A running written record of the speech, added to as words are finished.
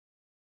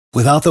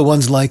Without the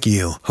ones like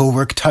you, who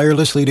work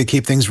tirelessly to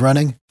keep things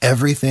running,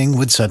 everything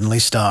would suddenly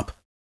stop.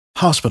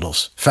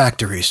 Hospitals,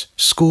 factories,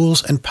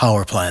 schools, and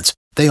power plants,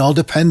 they all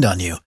depend on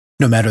you.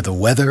 No matter the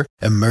weather,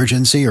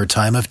 emergency, or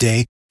time of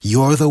day,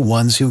 you're the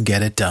ones who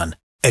get it done.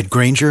 At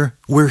Grainger,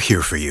 we're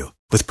here for you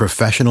with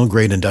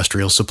professional-grade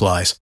industrial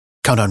supplies.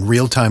 Count on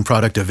real-time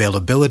product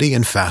availability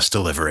and fast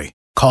delivery.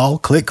 Call,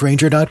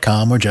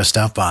 clickgrainger.com, or just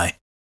stop by.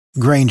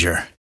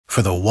 Grainger,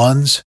 for the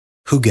ones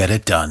who get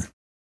it done.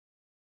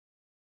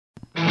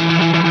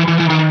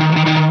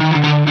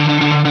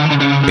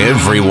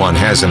 Everyone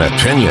has an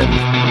opinion,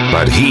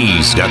 but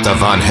he's got the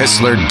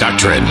VonHaessler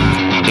Doctrine.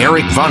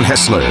 Eric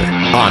VonHaessler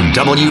on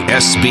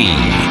WSB.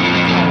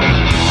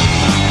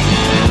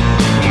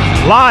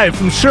 Live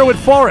from Sherwood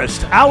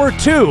Forest, Hour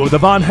 2 of the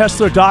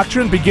VonHaessler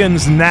Doctrine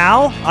begins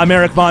now. I'm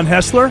Eric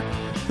VonHaessler.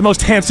 The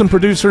most handsome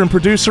producer in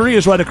producery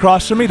is right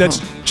across from me. That's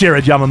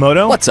Jared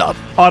Yamamoto. What's up?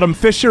 Autumn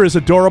Fisher is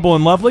adorable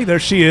and lovely. There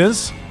she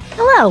is.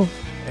 Hello.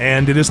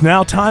 And it is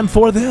now time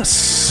for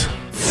this.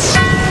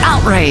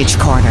 Outrage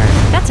Corner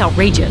That's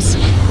outrageous.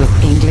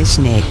 with English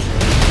Nick.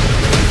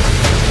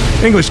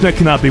 English Nick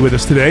cannot be with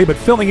us today, but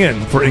filling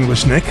in for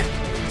English Nick.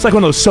 It's like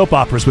one of those soap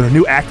operas when a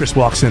new actress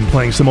walks in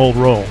playing some old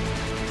role.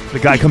 The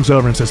guy comes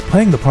over and says,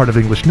 playing the part of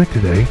English Nick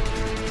today,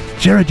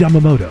 Jared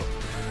Yamamoto.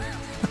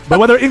 But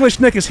whether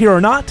English Nick is here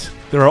or not,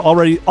 there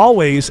are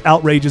always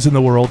outrages in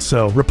the world,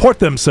 so report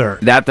them, sir.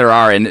 That there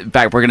are. And in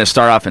fact, we're going to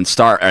start off at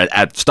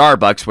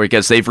Starbucks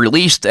because they've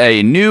released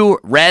a new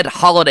red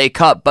holiday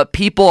cup, but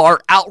people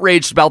are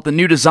outraged about the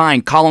new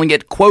design, calling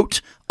it, quote,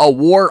 a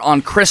war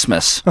on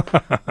Christmas.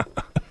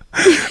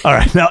 All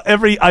right. Now,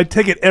 I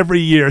take it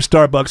every year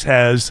Starbucks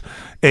has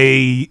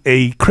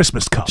a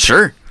Christmas cup.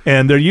 Sure.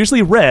 And they're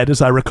usually red,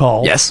 as I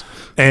recall. Yes.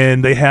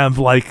 And they have,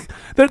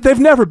 they've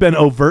never been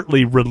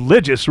overtly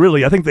religious,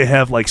 really. I think they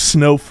have,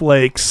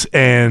 snowflakes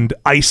and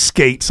ice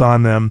skates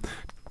on them,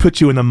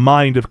 put you in the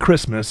mind of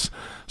Christmas.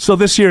 So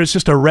this year it's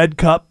just a red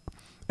cup,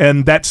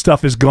 and that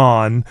stuff is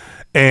gone.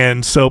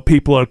 And so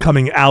people are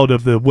coming out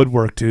of the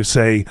woodwork to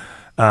say,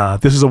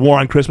 this is a war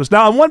on Christmas.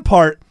 Now, on one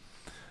part,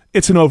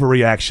 it's an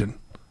overreaction.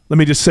 Let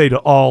me just say to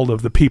all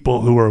of the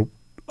people who are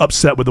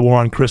upset with the war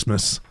on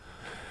Christmas,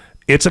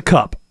 it's a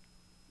cup.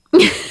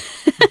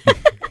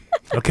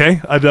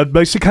 Okay? That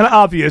makes it kind of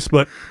obvious,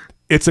 but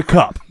it's a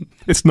cup.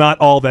 It's not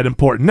all that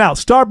important. Now,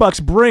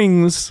 Starbucks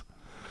brings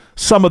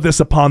some of this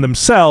upon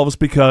themselves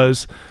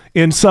because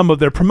in some of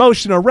their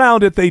promotion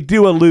around it, they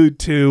do allude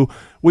to,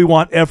 we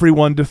want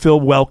everyone to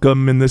feel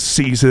welcome in this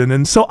season.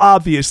 And so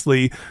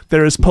obviously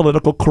there is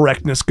political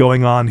correctness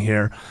going on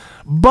here.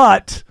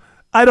 But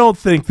I don't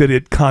think that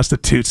it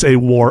constitutes a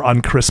war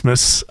on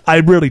Christmas. I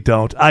really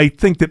don't. I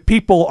think that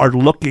people are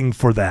looking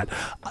for that.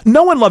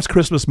 No one loves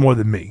Christmas more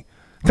than me.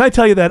 Can I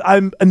tell you that?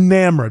 I'm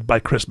enamored by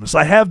Christmas.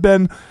 I have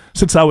been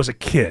since I was a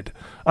kid.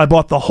 I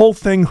bought the whole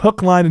thing,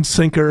 hook, line, and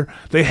sinker.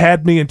 They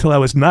had me until I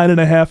was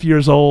 9.5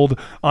 years old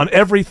on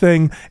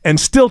everything. And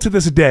still to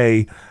this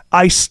day,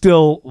 I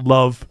still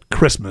love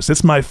Christmas.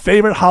 It's my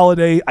favorite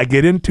holiday. I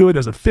get into it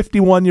as a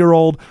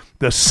 51-year-old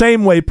the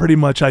same way pretty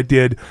much I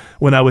did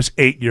when I was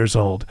 8 years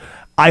old.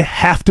 I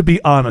have to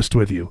be honest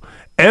with you.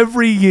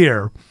 Every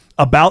year,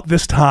 about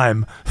this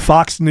time,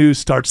 Fox News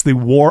starts the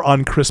war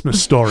on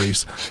Christmas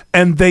stories,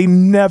 and they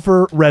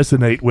never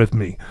resonate with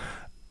me.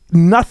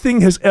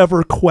 Nothing has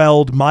ever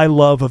quelled my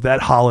love of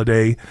that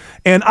holiday,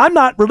 and I'm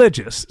not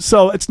religious,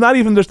 so there's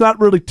not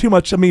really too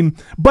much,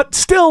 but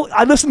still,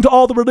 I listen to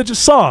all the religious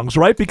songs,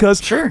 right?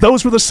 Because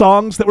Those were the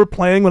songs that were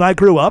playing when I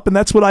grew up, and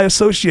that's what I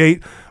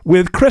associate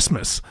with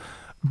Christmas.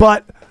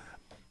 But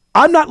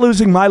I'm not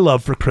losing my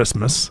love for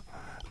Christmas.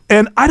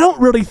 And I don't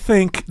really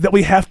think that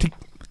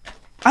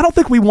I don't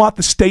think we want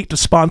the state to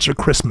sponsor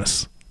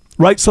Christmas,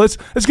 right? So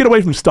let's get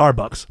away from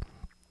Starbucks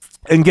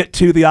and get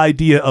to the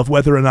idea of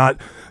whether or not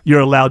you're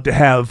allowed to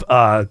have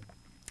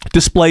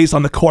displays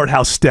on the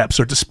courthouse steps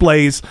or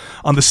displays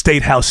on the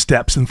state house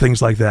steps and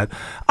things like that.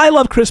 I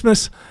love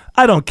Christmas.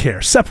 I don't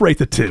care. Separate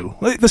the two.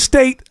 The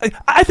state,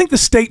 I think the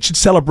state should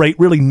celebrate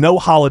really no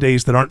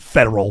holidays that aren't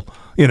federal.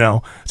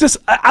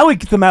 I would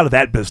get them out of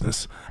that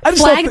business.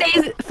 Flag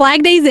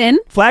Day's in.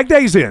 Flag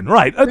Day's in,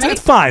 right.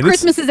 It's fine.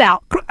 Christmas is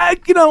out. I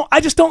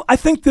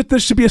think that there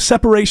should be a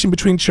separation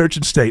between church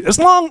and state.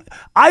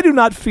 I do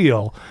not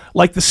feel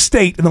like the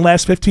state in the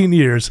last 15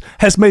 years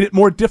has made it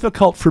more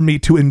difficult for me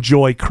to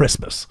enjoy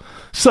Christmas.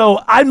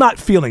 So I'm not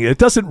feeling it. It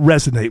doesn't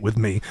resonate with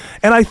me.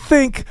 And I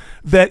think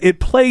that it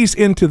plays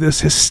into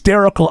this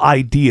hysterical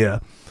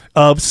idea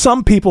of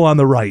some people on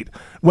the right.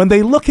 When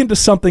they look into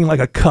something like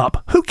a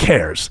cup, who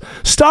cares?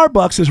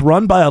 Starbucks is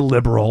run by a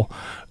liberal.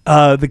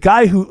 The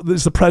guy who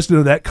is the president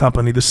of that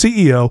company, the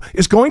CEO,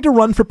 is going to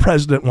run for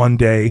president one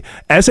day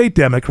as a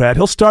Democrat.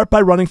 He'll start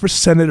by running for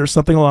Senate or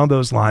something along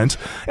those lines.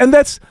 And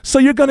so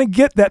you're going to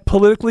get that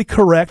politically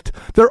correct.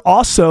 They're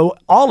also,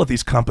 all of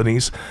these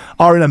companies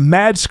are in a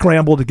mad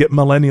scramble to get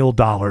millennial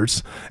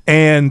dollars.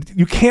 And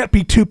you can't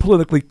be too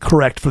politically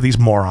correct for these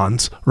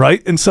morons,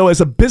 right? And so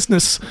as a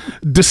business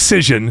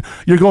decision,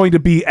 you're going to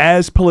be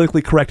as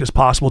politically correct as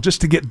possible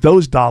just to get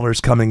those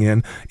dollars coming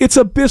in. It's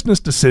a business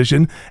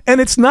decision,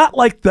 and it's not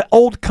like the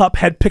old cup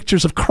had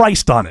pictures of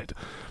Christ on it.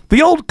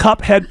 The old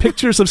cup had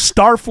pictures of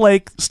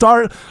snowflakes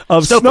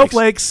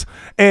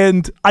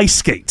and ice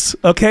skates,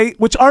 okay,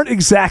 which aren't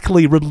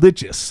exactly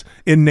religious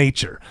in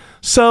nature.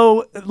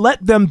 So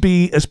let them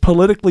be as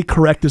politically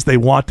correct as they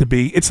want to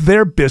be. It's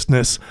their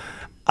business.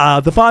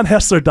 The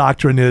VonHaessler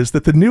doctrine is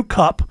that the new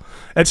cup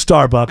at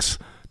Starbucks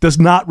does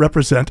not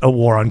represent a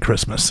war on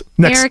Christmas.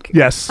 Next, Eric,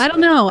 yes. I don't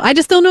know. I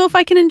just don't know if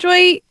I can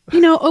enjoy,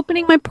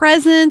 opening my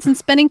presents and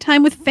spending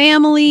time with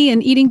family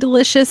and eating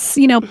delicious,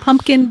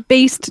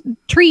 pumpkin-based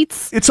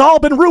treats. It's all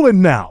been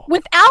ruined now.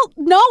 Without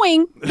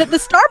knowing that the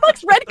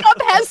Starbucks red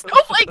cup has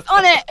snowflakes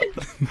on it.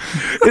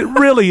 It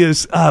really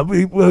is. I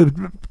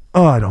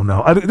don't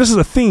know. This is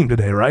a theme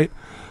today, right?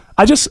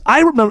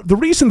 I remember the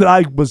reason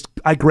that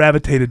I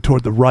gravitated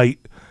toward the right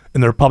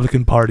in the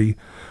Republican Party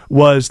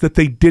was that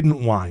they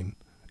didn't whine.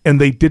 And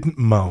they didn't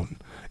moan.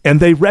 And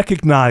they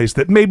recognized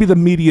that maybe the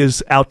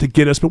media's out to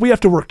get us, but we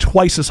have to work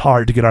twice as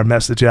hard to get our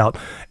message out.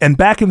 And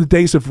back in the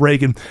days of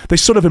Reagan, they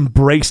sort of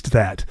embraced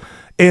that.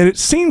 And it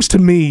seems to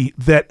me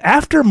that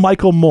after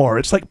Michael Moore,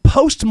 it's like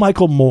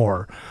post-Michael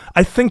Moore,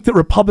 I think that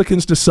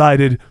Republicans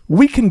decided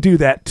we can do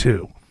that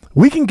too.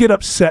 We can get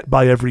upset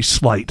by every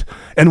slight,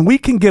 and we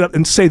can get up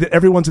and say that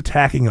everyone's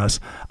attacking us.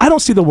 I don't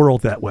see the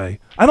world that way.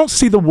 I don't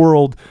see the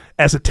world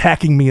as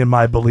attacking me and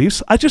my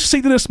beliefs. I just see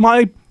that it's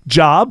my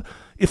job,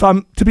 if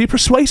I'm to be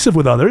persuasive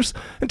with others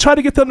and try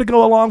to get them to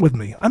go along with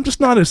me. I'm just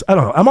not I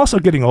don't know. I'm also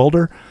getting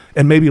older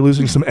and maybe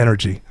losing some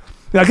energy.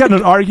 I got in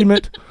an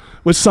argument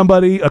with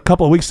somebody a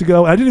couple of weeks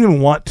ago. And I didn't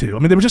even want to. I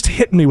mean, they were just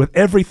hitting me with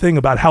everything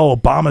about how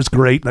Obama's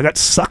great. And I got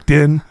sucked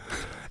in.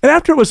 And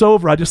after it was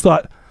over, I just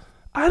thought,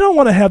 I don't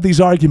want to have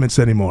these arguments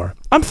anymore.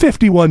 I'm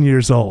 51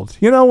 years old.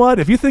 You know what?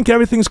 If you think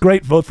everything's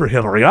great, vote for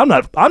Hillary. I'm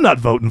not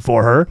voting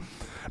for her.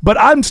 But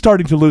I'm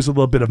starting to lose a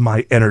little bit of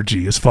my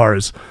energy as far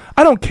as,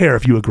 I don't care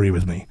if you agree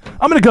with me.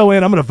 I'm going to go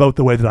in, I'm going to vote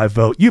the way that I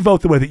vote. You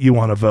vote the way that you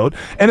want to vote.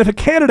 And if a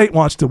candidate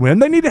wants to win,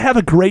 they need to have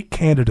a great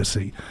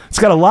candidacy. It's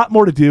got a lot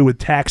more to do with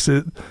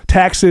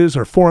taxes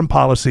or foreign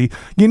policy.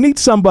 You need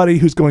somebody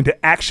who's going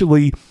to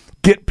actually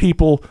get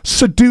people,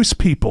 seduce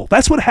people.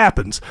 That's what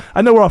happens.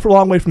 I know we're off a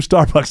long way from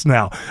Starbucks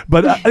now,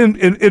 but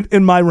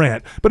in my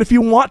rant. But if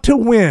you want to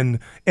win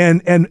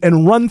and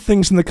run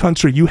things in the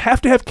country, you have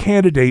to have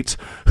candidates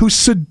who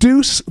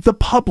seduce the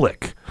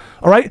public.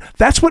 All right?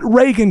 That's what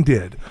Reagan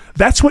did.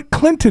 That's what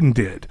Clinton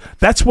did.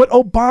 That's what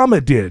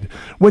Obama did.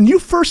 When you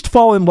first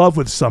fall in love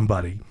with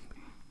somebody,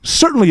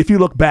 certainly if you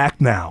look back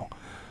now,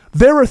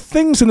 there are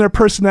things in their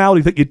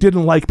personality that you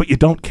didn't like, but you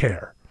don't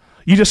care.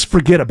 You just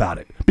forget about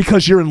it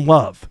because you're in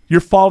love. You're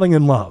falling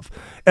in love.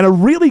 And a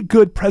really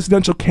good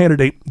presidential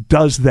candidate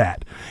does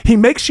that. He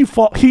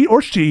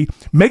or she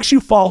makes you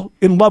fall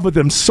in love with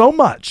them so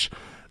much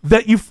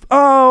that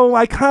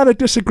I kind of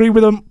disagree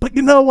with them, but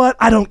you know what?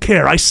 I don't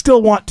care. I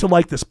still want to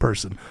like this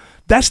person.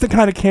 That's the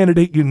kind of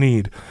candidate you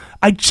need.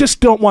 I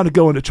just don't want to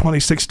go into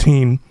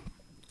 2016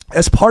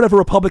 as part of a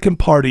Republican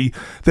Party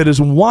that is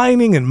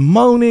whining and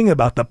moaning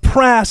about the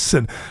press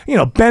and,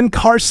 Ben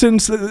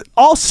Carson's,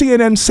 all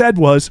CNN said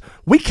was,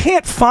 we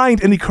can't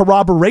find any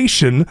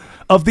corroboration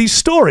of these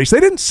stories. They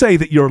didn't say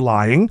that you're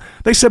lying.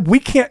 They said we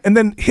can't. And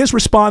then his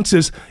response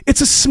is,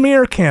 it's a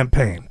smear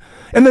campaign.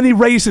 And then he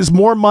raises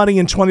more money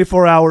in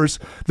 24 hours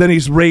than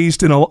he's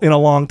raised in a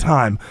long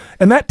time.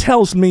 And that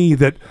tells me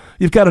that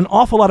you've got an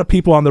awful lot of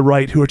people on the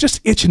right who are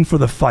just itching for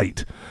the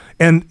fight.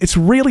 And it's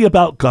really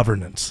about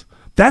governance.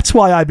 That's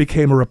why I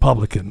became a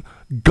Republican.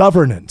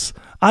 Governance.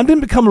 I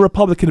didn't become a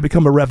Republican to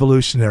become a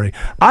revolutionary.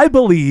 I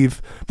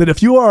believe that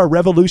if you are a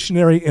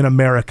revolutionary in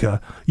America,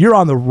 you're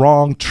on the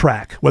wrong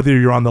track, whether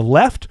you're on the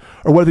left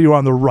or whether you're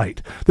on the right.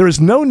 There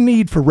is no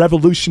need for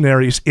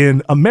revolutionaries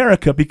in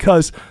America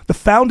because the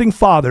founding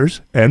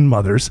fathers and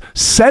mothers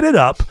set it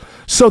up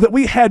so that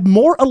we had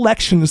more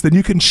elections than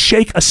you can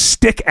shake a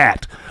stick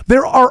at.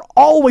 There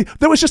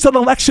was just an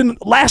election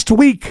last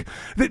week.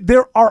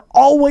 There are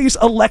always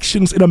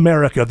elections in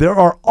America. There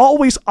are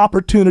always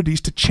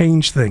opportunities to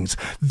change things.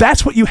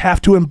 That's what you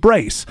have to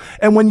embrace.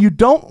 And when you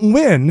don't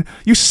win,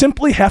 you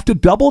simply have to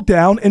double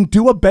down and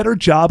do a better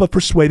job of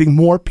persuading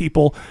more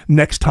people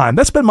next time.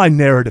 That's been my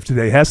narrative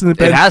today, hasn't it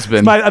been? It has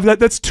been.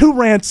 That's 2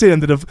 rants in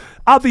that have,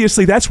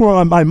 obviously that's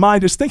where my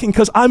mind is thinking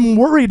because I'm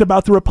worried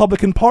about the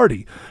Republican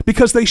Party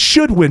because they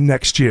should win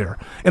next year.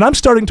 And I'm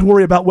starting to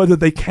worry about whether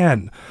they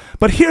can.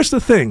 But here's the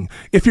thing.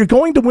 If you're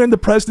going to win the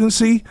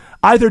presidency,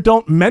 either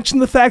don't mention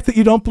the fact that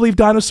you don't believe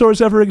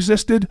dinosaurs ever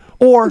existed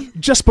or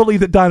just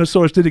believe that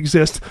dinosaurs did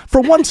exist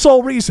for one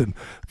sole reason.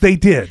 They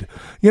did.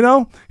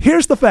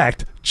 Here's the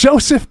fact.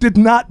 Joseph did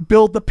not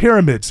build the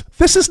pyramids.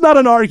 This is not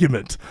an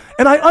argument.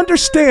 And I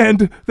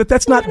understand that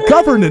that's not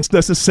governance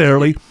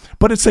necessarily,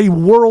 but it's a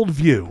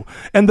worldview.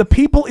 And the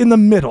people in the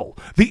middle,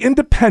 the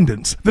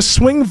independents, the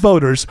swing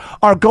voters,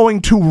 are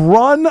going to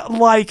run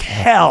like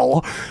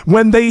hell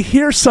when they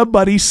hear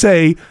somebody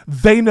say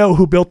they know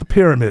who built the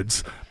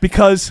pyramids,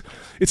 because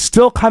it's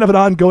still kind of an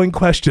ongoing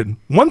question.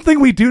 One thing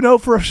we do know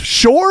for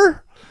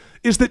sure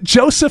is that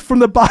Joseph from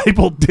the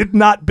Bible did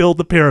not build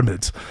the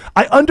pyramids.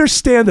 I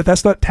understand that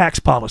that's not tax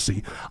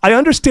policy. I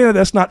understand that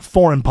that's not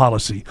foreign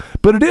policy,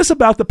 but it is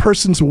about the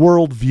person's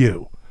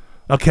worldview,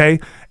 okay?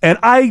 And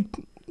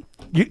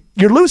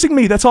you're losing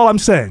me, that's all I'm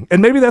saying.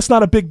 And maybe that's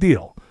not a big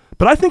deal,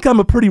 but I think I'm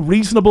a pretty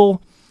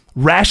reasonable,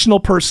 rational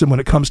person when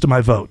it comes to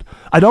my vote.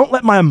 I don't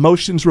let my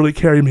emotions really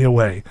carry me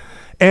away.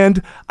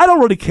 And I don't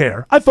really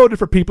care. I voted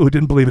for people who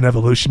didn't believe in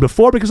evolution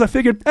before because I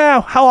figured,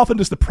 how often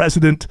does the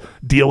president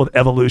deal with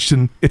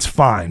evolution? It's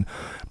fine.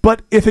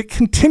 But if it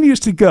continues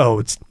to go,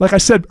 it's like I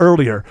said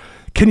earlier,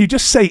 can you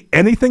just say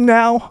anything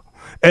now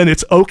and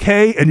it's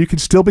okay and you can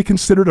still be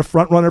considered a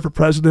front runner for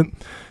president?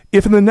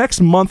 If in the next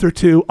month or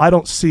two I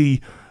don't see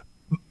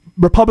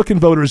Republican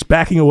voters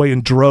backing away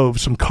in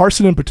droves from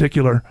Carson in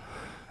particular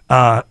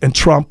and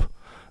Trump,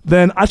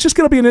 then it's just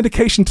going to be an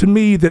indication to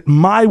me that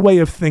my way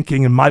of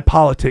thinking and my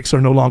politics are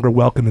no longer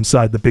welcome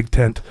inside the big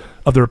tent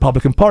of the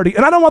Republican Party.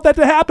 And I don't want that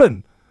to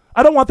happen.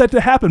 I don't want that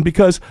to happen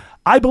because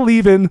I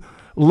believe in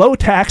low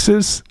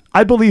taxes.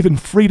 I believe in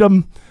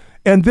freedom.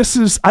 And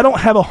I don't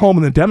have a home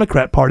in the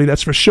Democrat Party,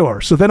 that's for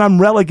sure. So then I'm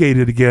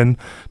relegated again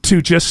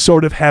to just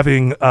sort of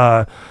having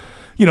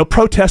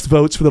protest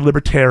votes for the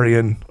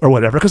Libertarian or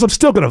whatever, because I'm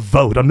still going to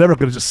vote. I'm never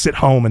going to just sit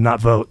home and not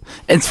vote.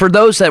 And for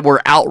those that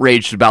were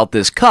outraged about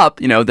this cup,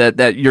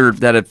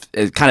 that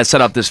have kind of set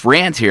up this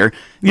rant here.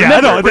 Yeah,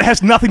 remember, I know it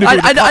has nothing to do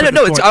with the I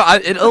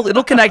don't know.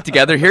 It'll connect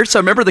together here. So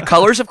remember, the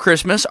colors of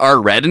Christmas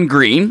are red and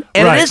green,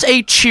 and It is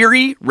a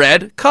cheery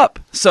red cup.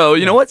 So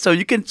you know what? So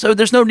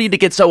there's no need to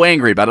get so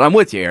angry about it. I'm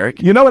with you,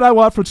 Eric. You know what I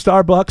want from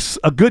Starbucks?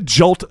 A good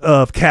jolt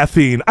of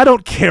caffeine. I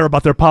don't care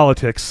about their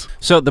politics.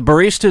 So the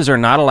baristas are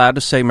not allowed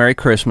to say Merry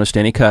Christmas to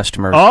any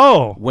customer.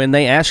 Oh. When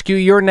they ask you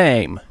your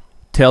name,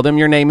 tell them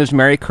your name is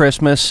Merry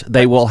Christmas.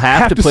 They will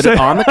have to put it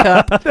on the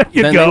cup.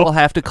 Then they will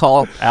have to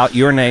call out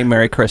your name,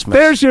 Merry Christmas.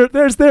 There's your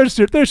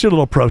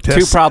little protest.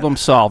 2 problems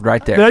solved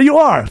right there. There you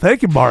are.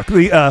 Thank you, Mark.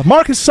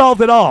 Mark has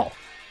solved it all.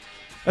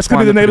 That's going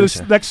to be the name of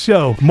this next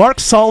show. Mark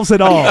solves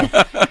it all.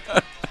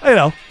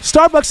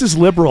 Starbucks is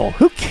liberal.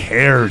 Who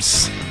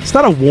cares? It's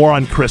not a war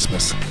on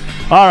Christmas.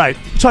 All right,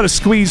 try to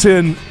squeeze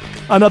in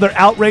another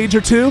outrage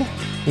or two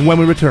when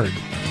we return.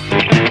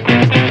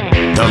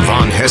 The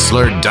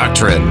VonHaessler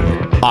Doctrine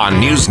on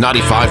News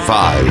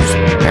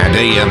 95.5 and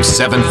AM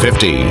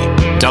 750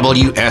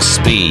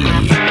 WSB.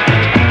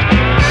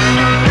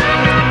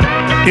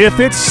 If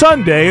it's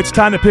Sunday, it's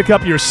time to pick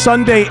up your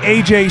Sunday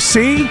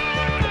AJC.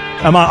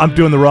 I'm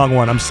doing the wrong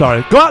one. I'm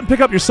sorry. Go out and pick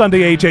up your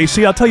Sunday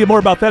AJC. I'll tell you more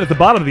about that at the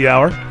bottom of the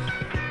hour.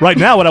 Right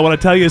now, what I want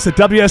to tell you is that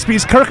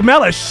WSB's Kirk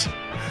Mellish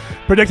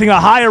predicting a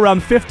high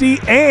around 50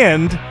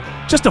 and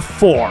just a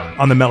 4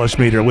 on the Mellish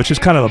meter, which is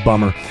kind of a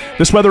bummer.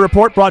 This weather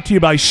report brought to you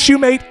by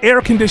Shoemate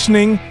Air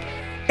Conditioning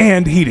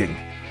and Heating.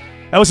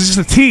 That was just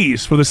a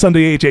tease for the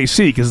Sunday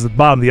AJC, because at the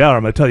bottom of the hour,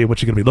 I'm going to tell you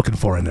what you're going to be looking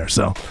for in there.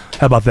 So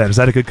how about that? Is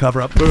that a good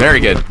cover-up? Very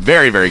good.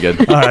 Very, very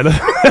good. All right.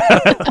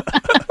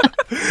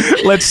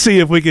 Let's see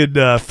if we could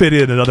fit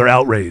in another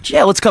outrage.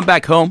 Yeah, let's come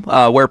back home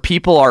where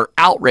people are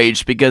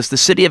outraged because the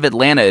city of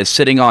Atlanta is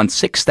sitting on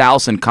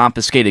 6,000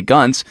 confiscated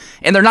guns,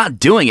 and they're not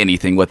doing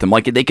anything with them.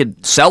 Like, they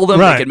could sell them,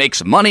 They could make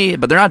some money,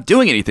 but they're not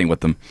doing anything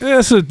with them. Yeah,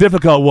 this is a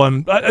difficult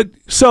one.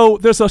 So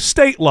there's a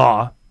state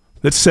law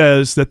that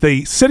says that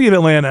the city of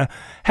Atlanta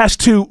has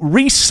to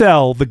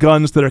resell the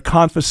guns that are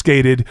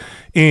confiscated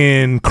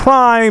in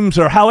crimes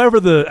or however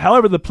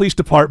the police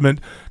department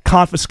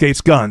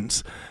confiscates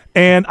guns.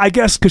 And I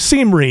guess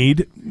Kasim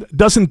Reed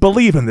doesn't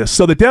believe in this.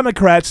 So the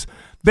Democrats,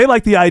 they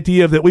like the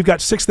idea that we've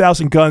got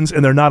 6,000 guns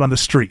and they're not on the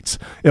streets,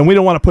 and we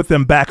don't want to put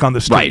them back on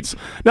the streets.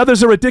 Right. Now,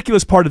 there's a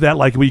ridiculous part of that,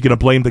 like, are you going to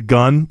blame the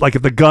gun? Like,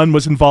 if the gun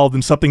was involved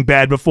in something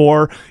bad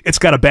before, it's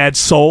got a bad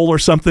soul or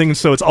something,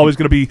 so it's always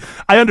going to be...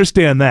 I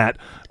understand that.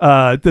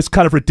 That's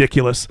kind of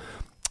ridiculous.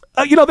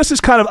 This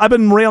is kind of... I've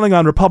been railing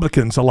on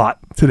Republicans a lot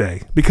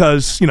today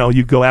because,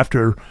 you go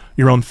after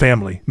your own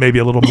family, maybe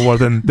a little more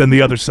than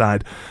the other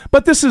side.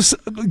 But this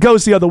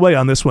goes the other way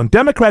on this one.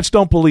 Democrats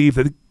don't believe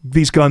that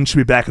these guns should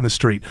be back in the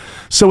street.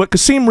 So what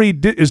Kasim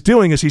Reed is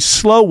doing is he's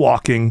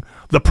slow-walking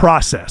the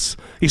process.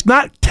 He's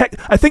not...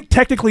 I think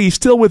technically he's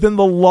still within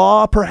the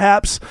law,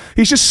 perhaps.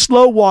 He's just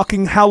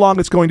slow-walking how long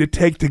it's going to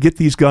take to get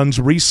these guns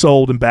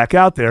resold and back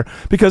out there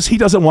because he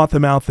doesn't want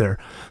them out there.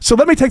 So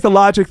let me take the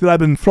logic that I've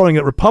been throwing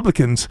at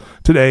Republicans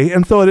today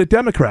and throw it at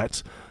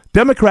Democrats.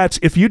 Democrats,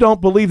 if you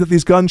don't believe that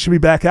these guns should be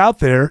back out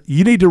there,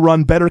 you need to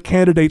run better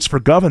candidates for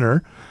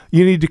governor.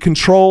 You need to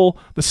control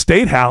the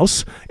state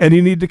house, and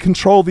you need to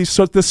control this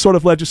sort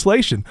of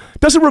legislation. It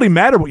doesn't really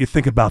matter what you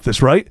think about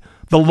this, right?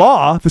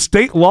 The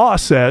state law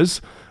says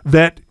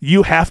that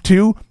you have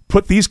to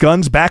put these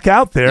guns back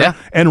out there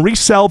and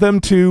resell them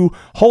to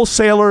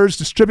wholesalers,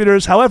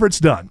 distributors, however it's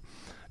done.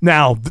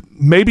 Now,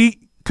 maybe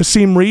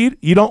Kasim Reed,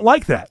 you don't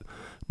like that.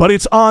 But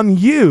it's on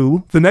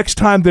you the next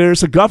time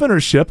there's a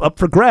governorship up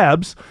for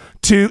grabs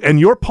and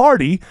your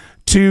party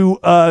to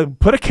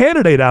put a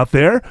candidate out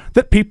there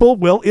that people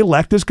will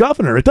elect as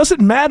governor. It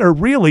doesn't matter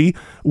really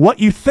what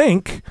you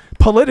think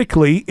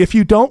politically if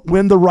you don't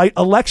win the right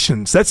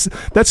elections.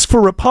 That's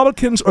for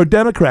Republicans or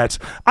Democrats.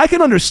 I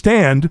can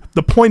understand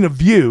the point of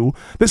view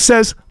that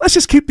says, let's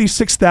just keep these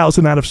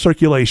 6,000 out of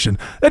circulation.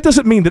 That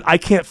doesn't mean that I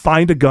can't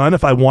find a gun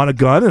if I want a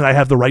gun and I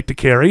have the right to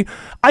carry.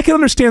 I can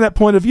understand that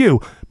point of view,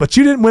 but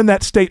you didn't win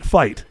that state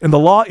fight, and the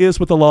law is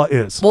what the law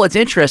is. Well, it's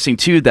interesting,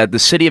 too, that the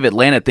city of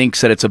Atlanta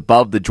thinks that it's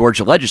above the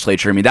Georgia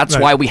legislature. I mean, that's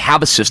why we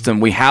have a system.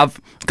 We have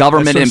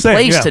government in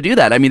place to do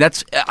that. I mean,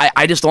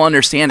 I just don't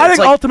understand it. I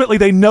think ultimately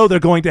they know they're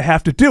going to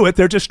have to do it.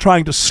 They're just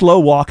trying to slow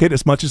walk it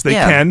as much as they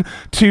can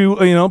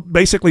to,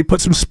 basically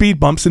put some speed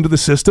bumps into the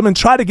system and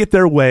try to get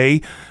their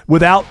way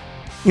without,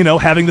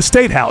 having the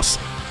state house.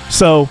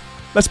 So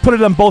let's put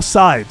it on both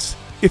sides.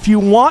 If you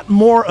want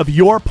more of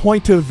your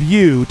point of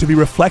view to be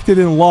reflected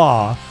in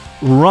law,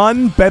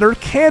 run better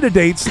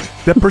candidates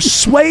that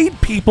persuade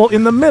people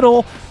in the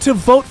middle to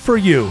vote for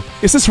you.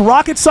 Is this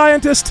rocket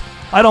scientist?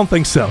 I don't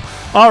think so.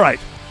 All right.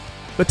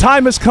 The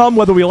time has come,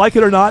 whether we like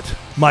it or not.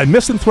 My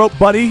misanthrope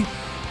buddy,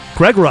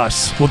 Greg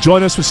Russ, will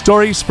join us with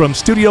stories from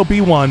Studio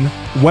B1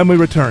 when we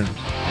return.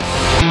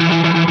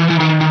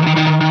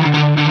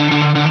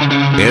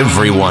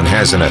 Everyone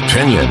has an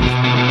opinion,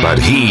 but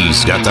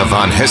he's got the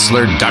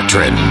VonHaessler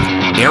Doctrine.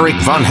 Eric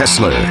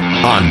VonHaessler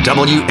on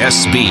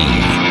WSB.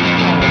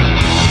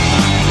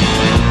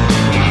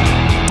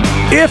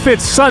 If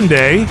it's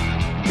Sunday,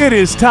 it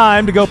is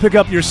time to go pick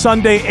up your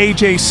Sunday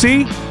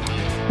AJC.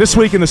 This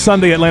week in the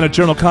Sunday Atlanta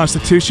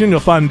Journal-Constitution, you'll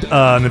find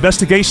an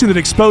investigation that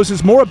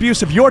exposes more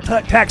abuse of your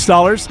tax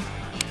dollars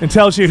and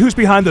tells you who's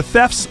behind the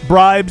thefts,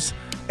 bribes,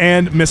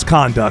 and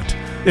misconduct.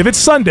 If it's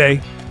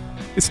Sunday,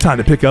 it's time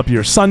to pick up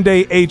your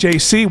Sunday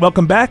AJC.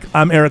 Welcome back.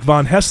 I'm Eric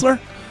VonHaessler.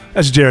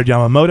 That's Jared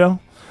Yamamoto.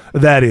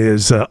 That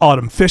is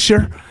Autumn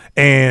Fisher.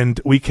 And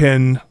we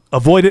can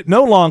avoid it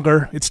no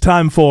longer. It is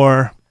time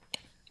for,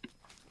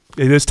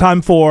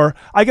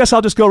 I guess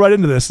I'll just go right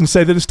into this and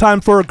say that it's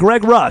time for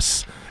Greg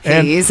Russ.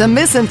 And he's a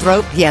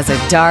misanthrope, he has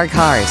a dark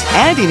heart,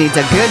 and he needs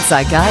a good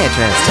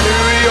psychiatrist.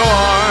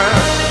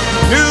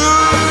 New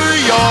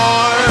York.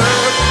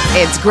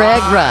 It's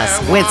Greg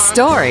Russ with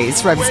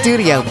stories from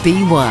Studio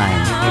B1.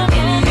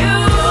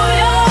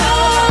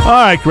 All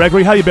right,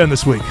 Gregory, how you been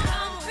this week?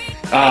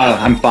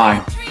 I'm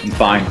fine.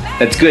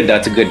 That's good.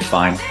 That's a good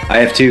fine. I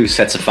have two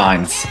sets of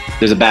fines.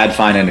 There's a bad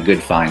fine and a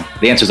good fine.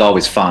 The answer's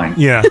always fine.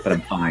 Yeah. But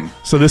I'm fine.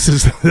 So this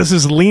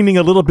is leaning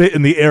a little bit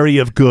in the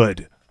area of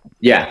good.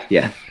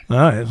 Yeah. All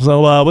right.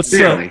 So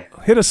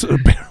hit us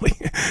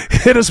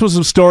with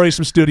some stories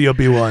from Studio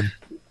B1.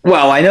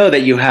 Well, I know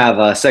that you have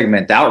a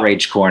segment, the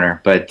Outrage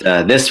Corner, but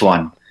this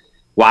one,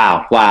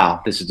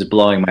 wow, this is just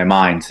blowing my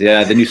mind.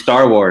 Yeah, the new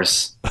Star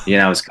Wars,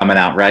 is coming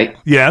out, right?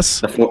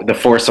 Yes. The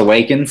Force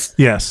Awakens.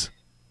 Yes.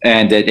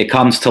 And it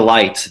comes to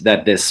light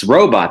that this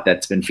robot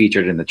that's been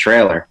featured in the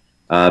trailer,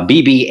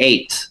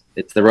 BB-8,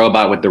 it's the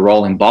robot with the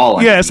rolling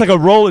ball. Yeah, it's like a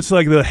roll. It's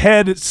like the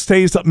head, it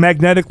stays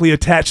magnetically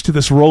attached to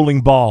this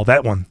rolling ball,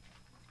 that one.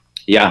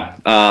 Yeah.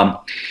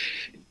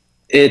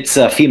 It's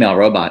a female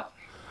robot.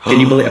 Can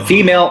you believe a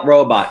female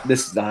robot?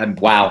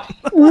 Wow.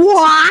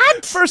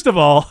 What? First of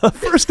all,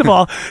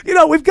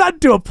 we've gotten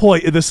to a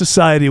point in this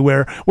society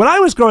where when I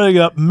was growing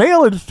up,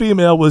 male and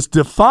female was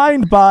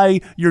defined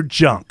by your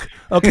junk.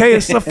 Okay,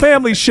 it's a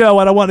family show.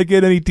 I don't want to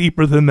get any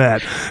deeper than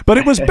that. But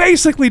it was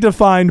basically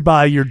defined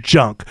by your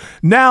junk.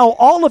 Now,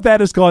 all of that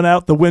has gone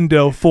out the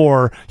window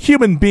for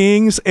human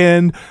beings,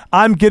 and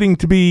I'm in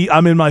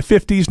my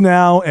 50s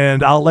now,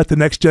 and I'll let the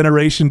next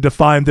generation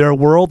define their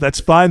world. That's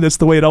fine. That's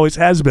the way it always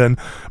has been.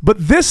 But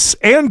this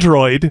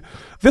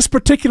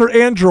particular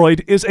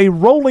android is a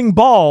rolling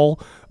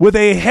ball with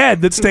a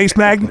head that stays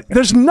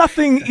There's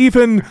nothing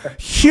even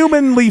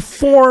humanly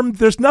formed.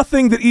 There's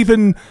nothing that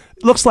even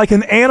looks like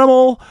an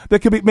animal that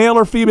could be male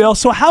or female.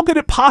 So how could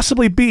it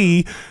possibly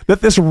be that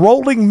this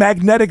rolling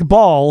magnetic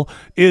ball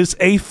is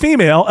a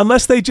female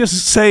unless they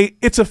just say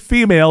it's a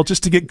female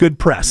just to get good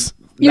press?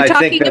 You're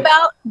talking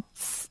about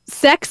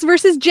sex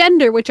versus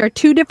gender, which are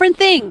two different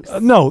things.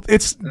 No,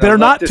 they're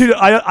not two.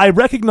 I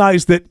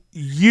recognize that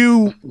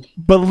you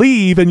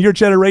believe and your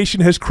generation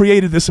has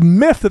created this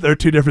myth that they're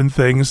two different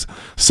things,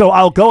 so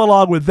I'll go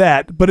along with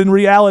that, but in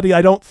reality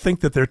I don't think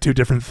that they're two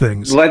different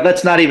things.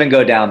 Let's not even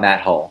go down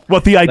that hole.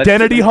 What, the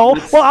identity hole?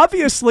 Well,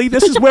 obviously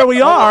this is where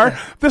we are.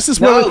 This is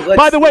where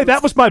by the way,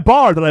 that was my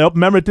bar that I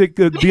remember,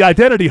 the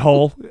identity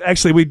hole.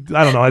 Actually,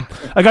 I don't know,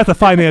 I got the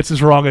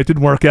finances wrong. It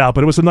didn't work out,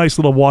 but it was a nice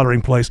little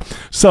watering place.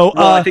 So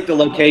I think the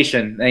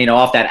location,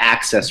 off that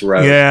access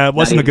road, it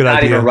wasn't a good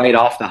idea. Not even right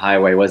off the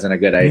highway wasn't a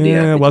good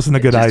idea. Yeah, it wasn't a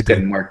good idea.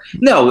 Didn't work.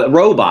 No,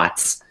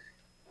 robots.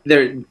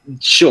 They're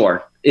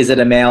sure. Is it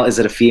a male? Is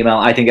it a female?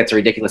 I think that's a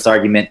ridiculous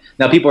argument.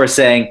 Now people are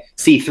saying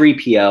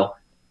C-3PO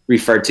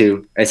referred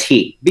to as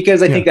he,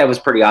 because I think that was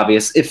pretty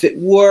obvious. If it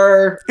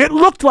were, it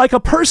looked like a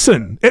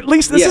person. At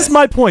least this is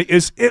my point: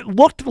 is it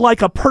looked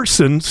like a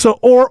person? So,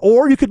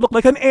 or you could look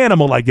like an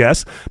animal, I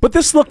guess. But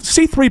this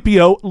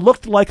C-3PO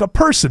looked like a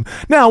person.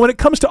 Now, when it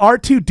comes to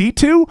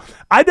R2-D2,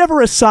 I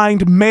never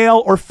assigned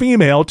male or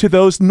female to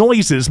those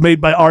noises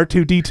made by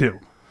R2-D2.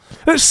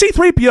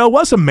 C-3PO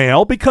was a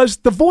male because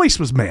the voice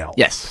was male.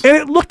 Yes, and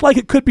it looked like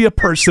it could be a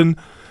person.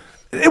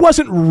 It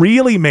wasn't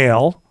really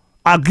male.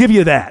 I'll give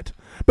you that.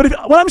 But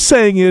what I'm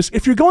saying is,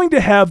 if you're going to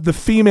have the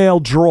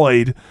female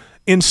droid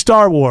in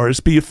Star Wars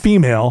be a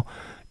female,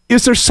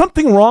 is there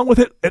something wrong with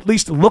it at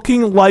least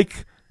looking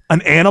like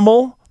an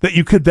animal that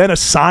you could then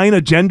assign a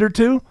gender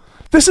to?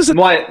 This is a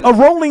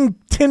rolling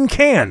tin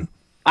can.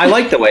 I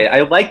like the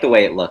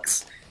way it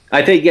looks.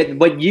 I think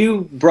what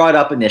you brought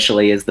up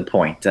initially is the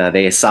point.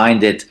 They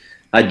assigned it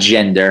a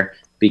gender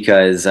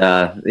because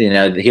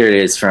here it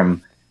is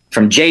from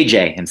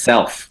JJ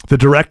himself, the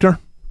director.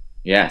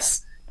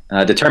 Yes.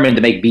 Determined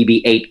to make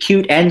BB-8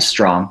 cute and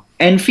strong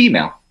and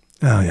female.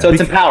 Oh, yeah. So it's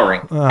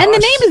empowering. And the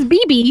name is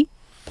BB.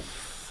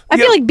 I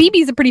feel like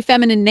BB's a pretty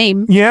feminine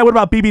name. Yeah, what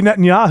about Bibi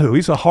Netanyahu?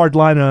 He's a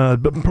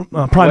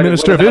hardline prime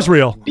minister of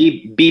Israel.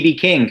 BB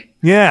King.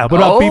 Yeah, what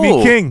about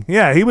BB King?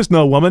 Yeah, he was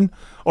no woman.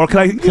 Or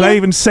can I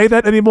even say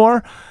that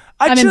anymore?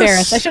 I'm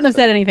embarrassed. I shouldn't have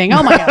said anything.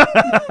 Oh my God.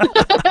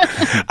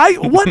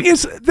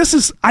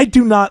 I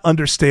do not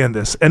understand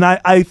this, and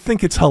I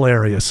think it's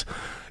hilarious.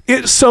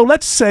 So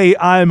let's say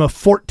I'm a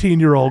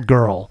 14-year-old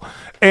girl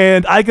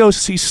and I go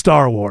see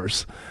Star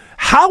Wars.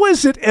 How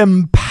is it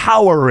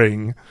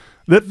empowering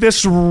that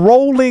this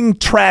rolling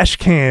trash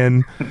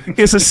can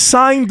is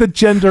assigned the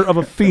gender of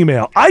a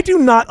female? I do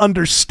not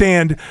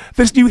understand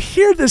this. You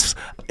hear this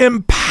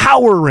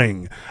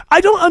empowering. I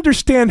don't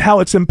understand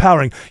how it's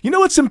empowering. You know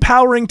what's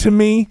empowering to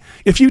me?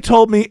 If you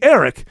told me,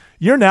 Eric,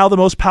 you're now the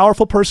most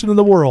powerful person in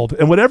the world,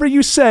 and whatever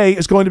you say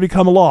is going to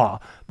become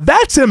law.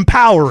 That's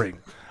empowering.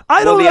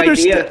 I don't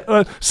understand.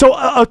 So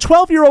a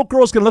 12-year-old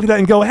girl is going to look at that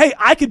and go, hey,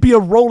 I could be a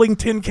rolling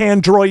tin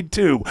can droid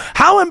too.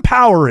 How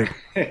empowering.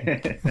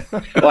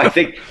 Well, I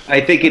think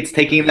it's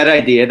taking that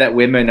idea that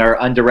women are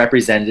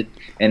underrepresented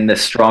in the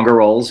stronger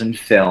roles in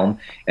film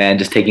and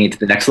just taking it to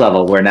the next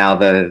level where now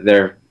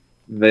they're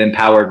the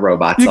empowered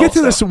robots. You get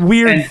to this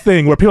weird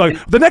thing where people are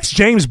like, the next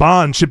James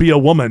Bond should be a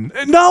woman.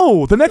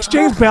 No, the next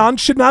James Bond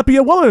should not be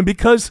a woman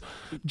because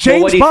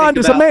James Bond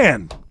is a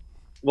man.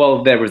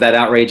 Well, there was that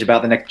outrage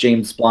about the next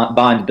James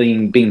Bond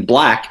being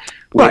black,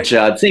 which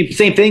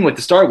same thing with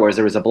the Star Wars.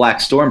 There was a black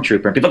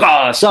stormtrooper, and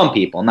people, some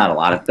people, not a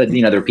lot of, but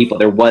there were people.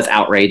 There was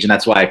outrage, and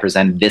that's why I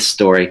presented this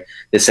story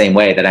the same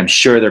way. That I'm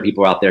sure there are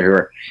people out there who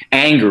are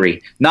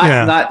angry,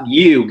 not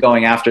you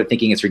going after it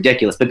thinking it's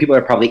ridiculous, but people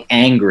are probably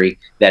angry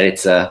that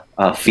it's a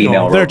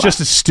female. They're robot. just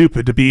as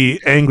stupid to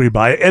be angry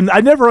by it. And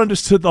I never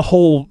understood the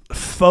whole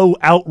faux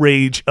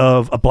outrage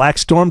of a black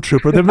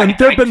stormtrooper.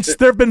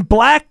 There have been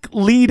black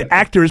lead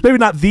actors, maybe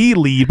not the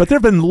lead, but there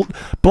have been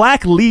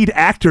black lead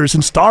actors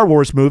in Star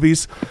Wars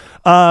movies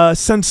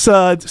since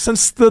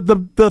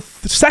the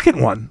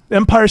second one,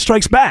 Empire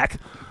Strikes Back.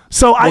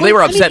 So they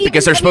were upset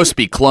because they're supposed to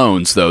be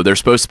clones, though. They're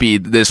supposed to be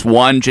this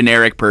one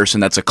generic person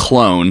that's a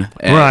clone,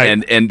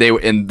 and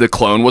the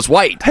clone was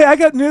white. Hey, I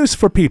got news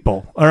for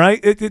people. All right,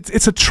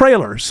 it's a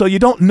trailer, so you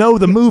don't know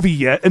the movie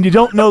yet, and you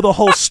don't know the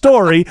whole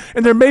story,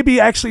 and there may be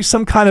actually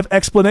some kind of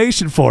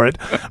explanation for it.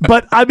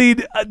 But I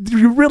mean,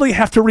 you really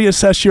have to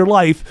reassess your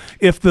life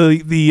if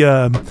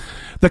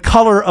the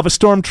color of a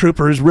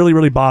stormtrooper is really,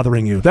 really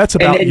bothering you. That's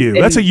about you.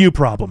 That's a you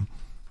problem.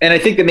 And I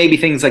think that maybe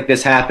things like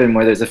this happen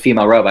where there's a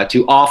female robot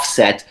to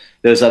offset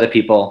those other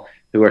people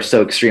who are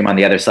so extreme on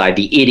the other side,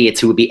 the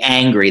idiots who would be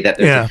angry that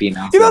there's a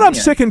female. You know what I'm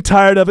sick and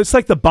tired of? It's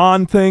like the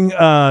Bond thing.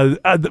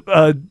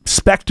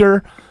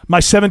 Spectre, my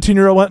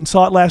 17-year-old went and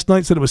saw it last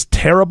night, said it was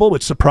terrible,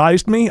 which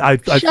surprised me.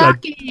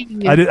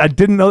 Shocking. I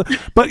didn't know.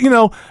 But,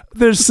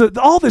 there's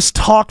all this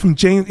talk from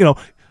James,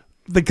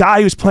 the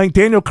guy who's playing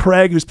Daniel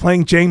Craig, who's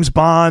playing James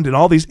Bond, and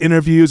all these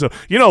interviews of,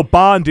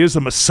 Bond is a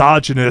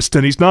misogynist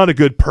and he's not a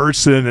good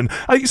person. And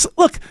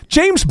look,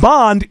 James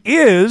Bond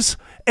is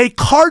a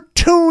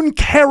cartoon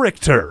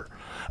character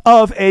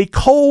of a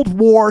Cold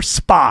War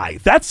spy.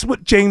 That's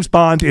what James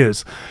Bond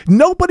is.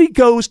 Nobody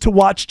goes to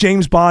watch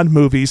James Bond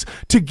movies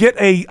to get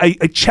a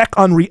check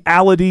on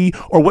reality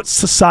or what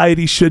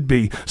society should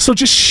be. So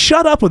just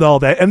shut up with all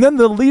that. And then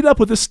the lead up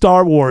with the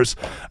Star Wars,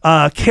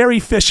 Carrie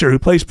Fisher, who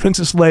plays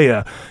Princess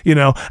Leia,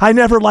 I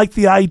never liked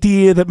the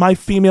idea that my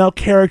female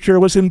character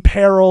was in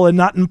peril and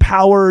not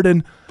empowered.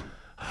 And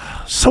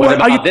so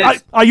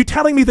are you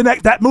telling me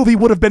that movie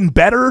would have been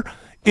better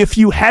if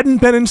you hadn't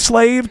been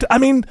enslaved? I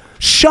mean,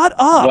 shut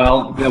up.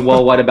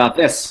 Well, what about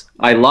this?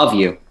 I love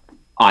you.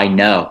 I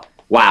know.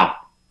 Wow.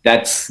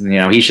 That's,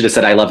 he should have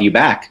said, I love you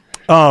back.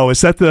 Oh,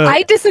 is that the...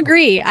 I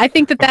disagree. I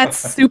think that's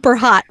super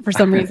hot for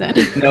some reason.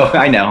 No,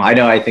 I know.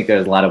 I think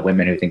there's a lot of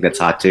women who think that's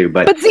hot too,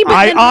 but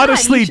I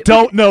honestly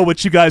don't know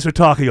what you guys are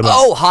talking about.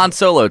 Oh, Han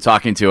Solo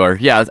talking to her.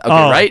 Yeah. Okay.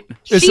 Right.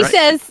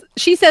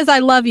 She says, I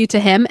love you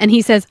to him. And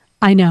he says,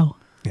 I know.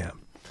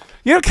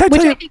 Yeah. Can I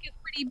tell you... I think is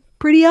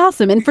pretty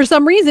awesome. And for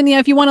some reason,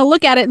 if you want to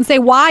look at it and say,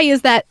 why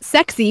is that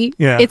sexy?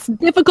 Yeah. It's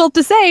difficult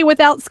to say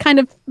without kind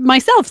of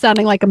myself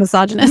sounding like a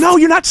misogynist. No,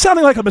 you're not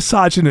sounding like a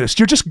misogynist.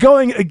 You're just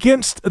going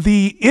against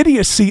the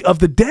idiocy of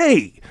the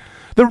day.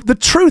 The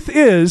truth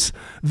is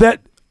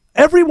that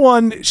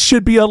everyone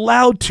should be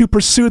allowed to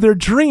pursue their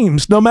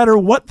dreams, no matter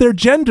what their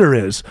gender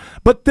is.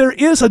 But there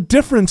is a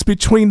difference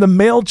between the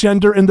male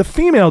gender and the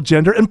female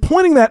gender, and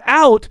pointing that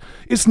out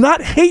is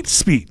not hate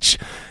speech.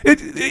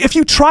 If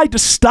you tried to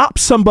stop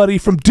somebody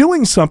from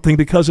doing something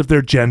because of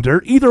their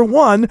gender, either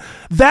one,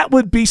 that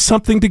would be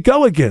something to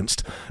go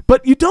against.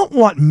 But you don't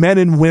want men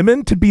and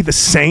women to be the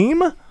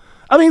same.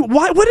 I mean,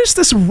 what is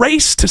this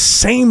race to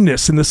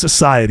sameness in the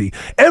society?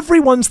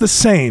 Everyone's the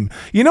same.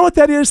 You know what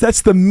that is?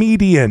 That's the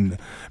median,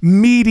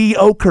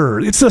 mediocre.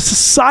 It's a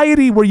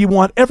society where you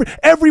want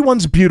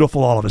everyone's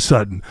beautiful all of a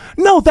sudden.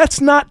 No, that's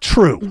not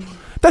true.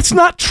 That's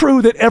not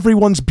true that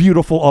everyone's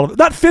beautiful.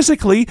 Not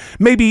physically,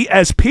 maybe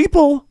as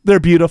people, they're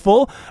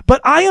beautiful, but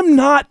I am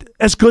not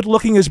as good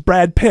looking as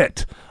Brad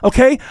Pitt,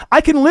 okay? I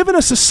can live in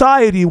a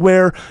society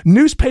where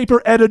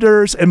newspaper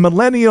editors and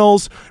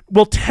millennials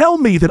will tell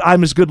me that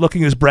I'm as good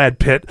looking as Brad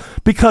Pitt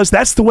because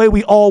that's the way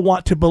we all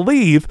want to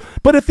believe.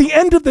 But at the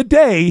end of the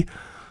day,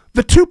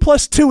 the 2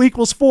 +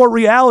 2 = 4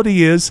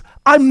 reality is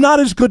I'm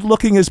not as good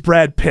looking as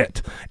Brad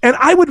Pitt. And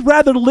I would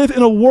rather live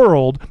in a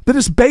world that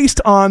is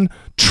based on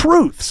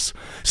truths.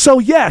 So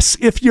yes,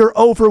 if you're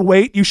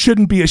overweight, you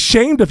shouldn't be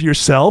ashamed of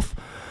yourself,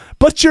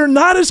 but you're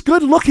not as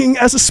good looking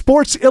as a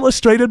Sports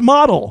Illustrated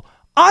model.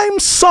 I'm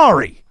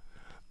sorry.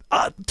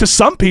 To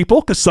some people,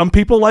 because some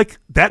people like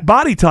that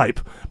body type.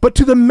 But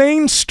to the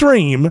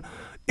mainstream,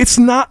 it's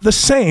not the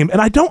same.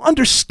 And I don't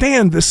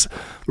understand this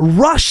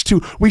rush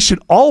to, we should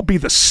all be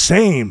the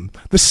same.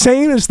 The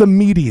same as the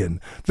median.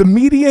 The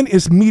median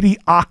is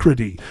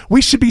mediocrity.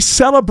 We should be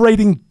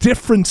celebrating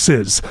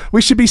differences.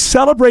 We should be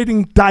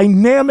celebrating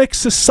dynamic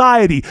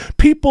society.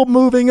 People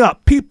moving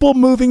up, people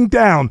moving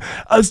down,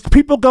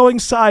 people going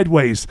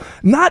sideways.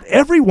 Not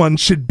everyone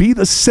should be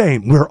the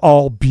same. We're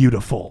all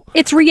beautiful.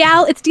 It's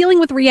dealing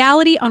with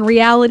reality on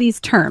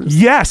reality's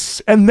terms.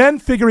 Yes, and then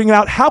figuring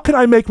out how can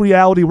I make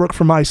reality work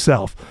for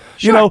myself.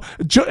 Sure. You know,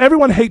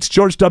 everyone hates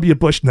George W.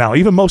 Bush now,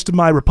 even most of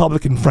my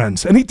Republican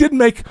friends. And he did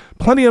make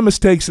plenty of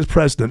mistakes as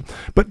president.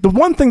 But the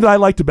one thing that I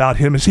liked about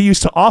him is he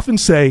used to often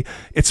say,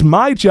 it's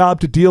my job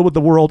to deal with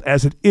the world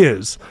as it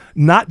is,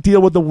 not deal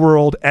with the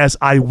world as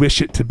I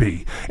wish it to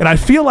be. And I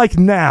feel like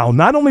now,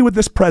 not only with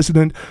this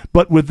president,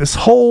 but with this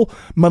whole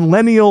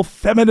millennial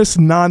feminist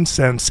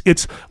nonsense,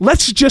 it's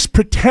let's just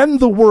pretend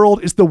the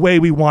world is the way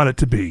we want it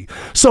to be.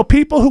 So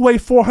people who weigh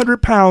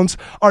 400 pounds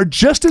are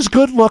just as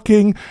good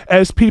looking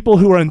as people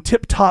who are in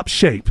tip-top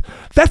shape.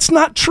 That's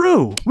not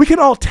true. We can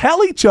all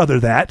tell each other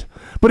that,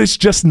 but it's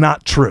just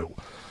not true.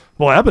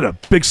 Boy, I've been a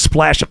big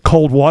splash of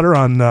cold water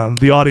on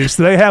the audience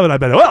today, haven't I?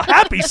 Well,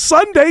 happy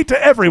Sunday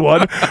to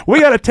everyone. We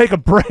got to take a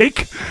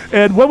break,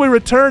 and when we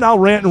return, I'll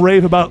rant and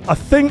rave about a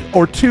thing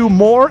or two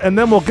more, and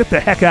then we'll get the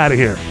heck out of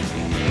here.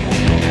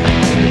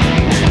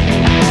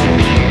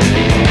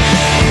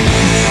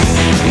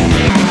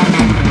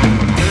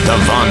 The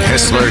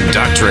VonHaessler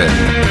Doctrine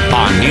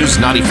on News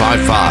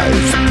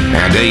 95.5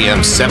 and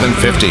AM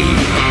 750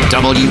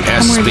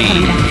 WSB.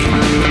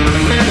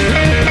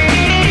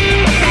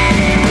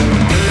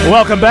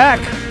 Welcome back.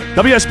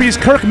 WSB's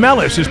Kirk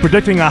Mellish is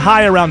predicting a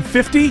high around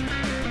 50,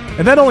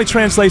 and that only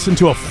translates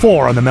into a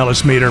 4 on the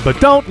Mellish meter, but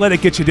don't let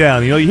it get you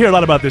down. You know, you hear a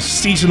lot about this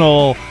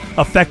seasonal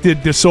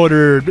affected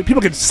disorder.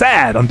 People get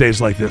sad on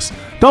days like this.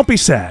 Don't be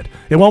sad.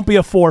 It won't be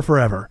a 4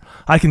 forever.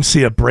 I can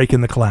see a break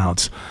in the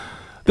clouds.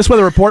 This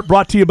weather report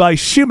brought to you by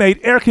Shoemate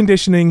Air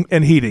Conditioning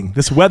and Heating.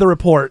 This weather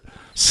report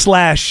 /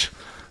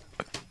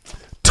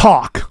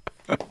 talk.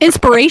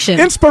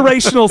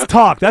 Inspirational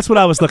talk. That's what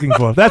I was looking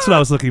for.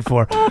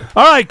 All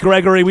right,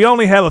 Gregory, we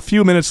only have a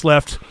few minutes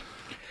left.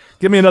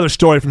 Give me another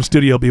story from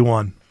Studio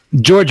B1.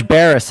 George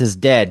Barris is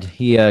dead.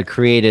 He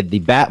created the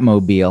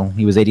Batmobile.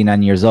 He was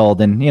 89 years old,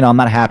 and I'm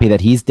not happy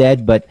that he's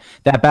dead, but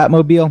that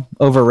Batmobile,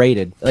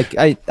 overrated. Like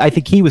I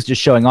think he was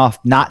just showing off,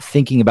 not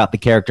thinking about the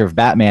character of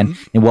Batman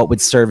and what would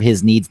serve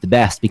his needs the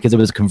best, because it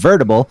was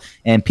convertible,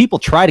 and people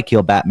try to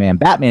kill Batman.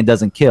 Batman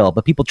doesn't kill,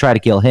 but people try to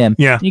kill him.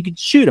 Yeah, and you could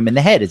shoot him in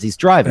the head as he's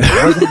driving.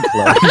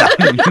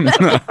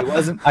 It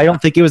wasn't. I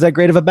don't think it was that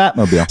great of a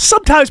Batmobile.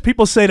 Sometimes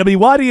people say to me,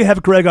 "Why do you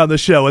have Greg on the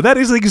show?" And that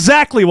is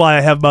exactly why I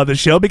have him on the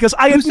show, because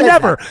I had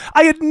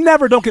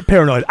never, don't get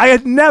paranoid. I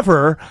had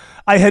never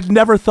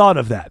thought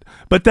of that.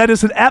 But that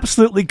is an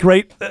absolutely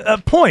great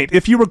point.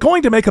 If you were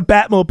going to make a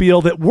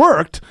Batmobile that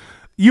worked,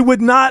 it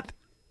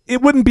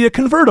wouldn't be a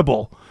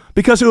convertible,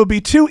 because it would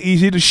be too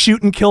easy to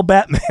shoot and kill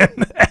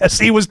Batman as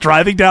he was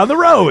driving down the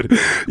road.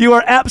 You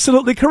are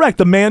absolutely correct.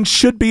 The man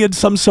should be in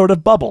some sort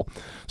of bubble.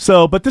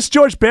 So, but this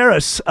George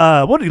Barris,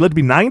 what did he live to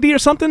be, 90 or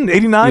something?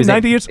 89,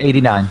 90 years?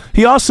 89.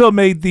 He also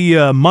made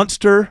the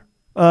Munster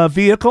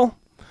vehicle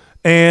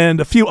and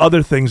a few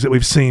other things that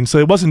we've seen. So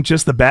it wasn't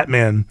just the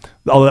Batman,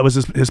 although that was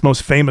his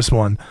most famous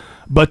one.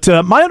 But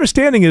my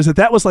understanding is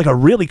that was like a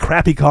really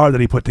crappy car that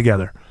he put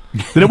together.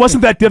 That it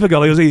wasn't that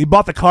difficult. He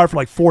bought the car for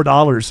like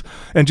 $4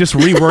 and just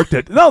reworked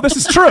it. No, this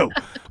is true.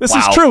 This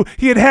is true.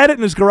 He had it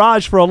in his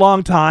garage for a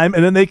long time,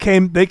 and then they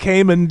came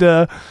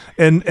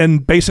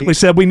and basically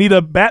said, we need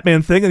a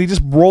Batman thing, and he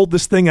just rolled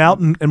this thing out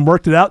and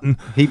worked it out. And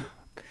he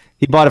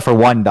bought it for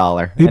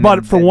 $1. He bought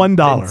it for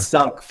 $1.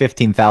 Sunk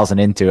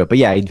 $15,000 into it, but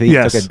yeah, he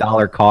took a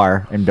dollar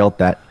car and built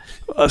that.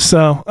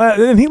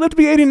 And he lived to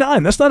be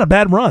 89. That's not a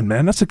bad run,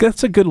 man. That's a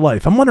good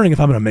life. I'm wondering if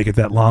I'm going to make it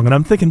that long, and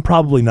I'm thinking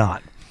probably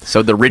not.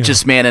 So the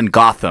richest man in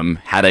Gotham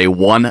had a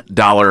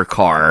 $1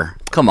 car.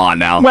 Come on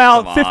now.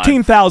 Well,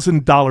 $15,000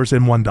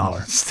 in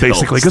 $1,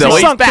 basically, because he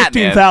sunk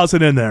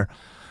 $15,000 in there.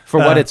 For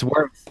what it's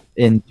worth,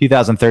 in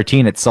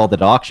 2013, it sold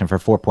at auction for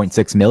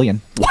 $4.6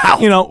 million.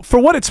 Wow.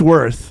 For what it's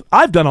worth,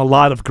 I've done a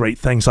lot of great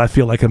things, I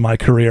feel like, in my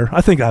career.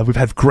 I think we've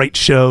had great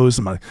shows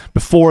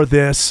before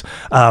this,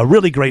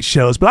 really great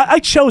shows. But I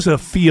chose a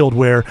field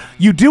where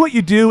you do what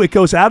you do, it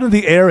goes out in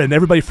the air, and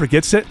everybody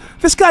forgets it.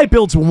 This guy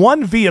builds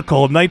one vehicle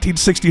in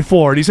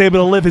 1964, and he's able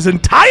to live his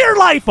entire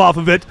life off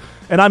of it,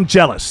 and I'm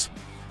jealous.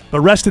 But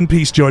rest in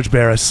peace, George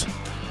Barris.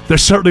 There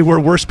certainly were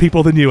worse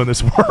people than you in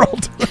this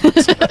world.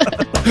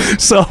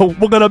 So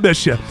we're going to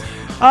miss you.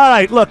 All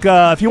right, look,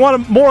 if you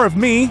want more of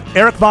me,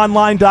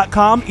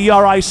 ericvonline.com,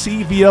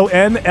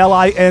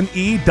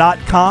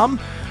 EricVonline.com.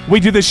 We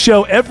do this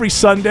show every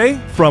Sunday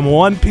from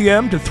 1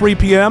 p.m. to 3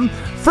 p.m.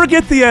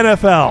 Forget the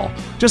NFL.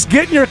 Just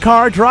get in your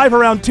car, drive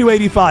around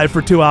 285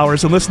 for 2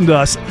 hours, and listen to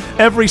us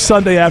every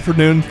Sunday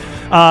afternoon.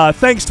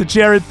 Thanks to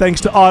Jared,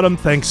 thanks to Autumn,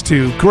 thanks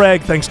to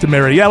Greg, thanks to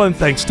Mary Ellen,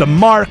 thanks to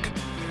Mark.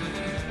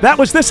 That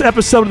was this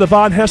episode of the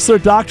Von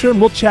Haessler Doctrine.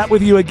 We'll chat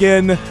with you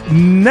again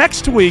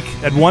next week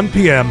at 1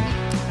 p.m.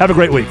 Have a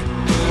great week.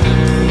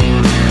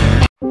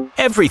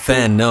 Every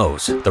fan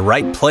knows the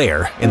right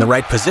player in the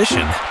right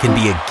position can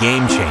be a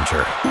game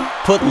changer.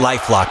 Put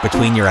LifeLock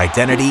between your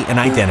identity and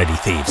identity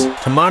thieves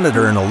to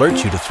monitor and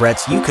alert you to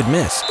threats you could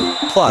miss.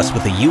 Plus,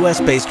 with a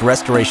U.S.-based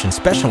restoration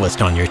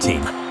specialist on your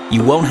team,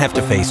 you won't have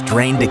to face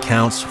drained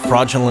accounts,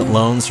 fraudulent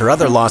loans, or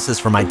other losses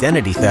from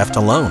identity theft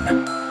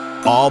alone.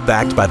 All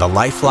backed by the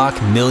LifeLock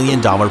 $1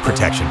 Million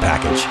Protection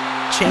Package.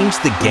 Change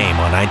the game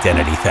on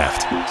identity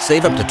theft.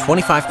 Save up to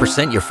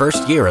 25% your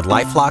first year at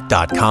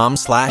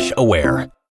LifeLock.com/aware.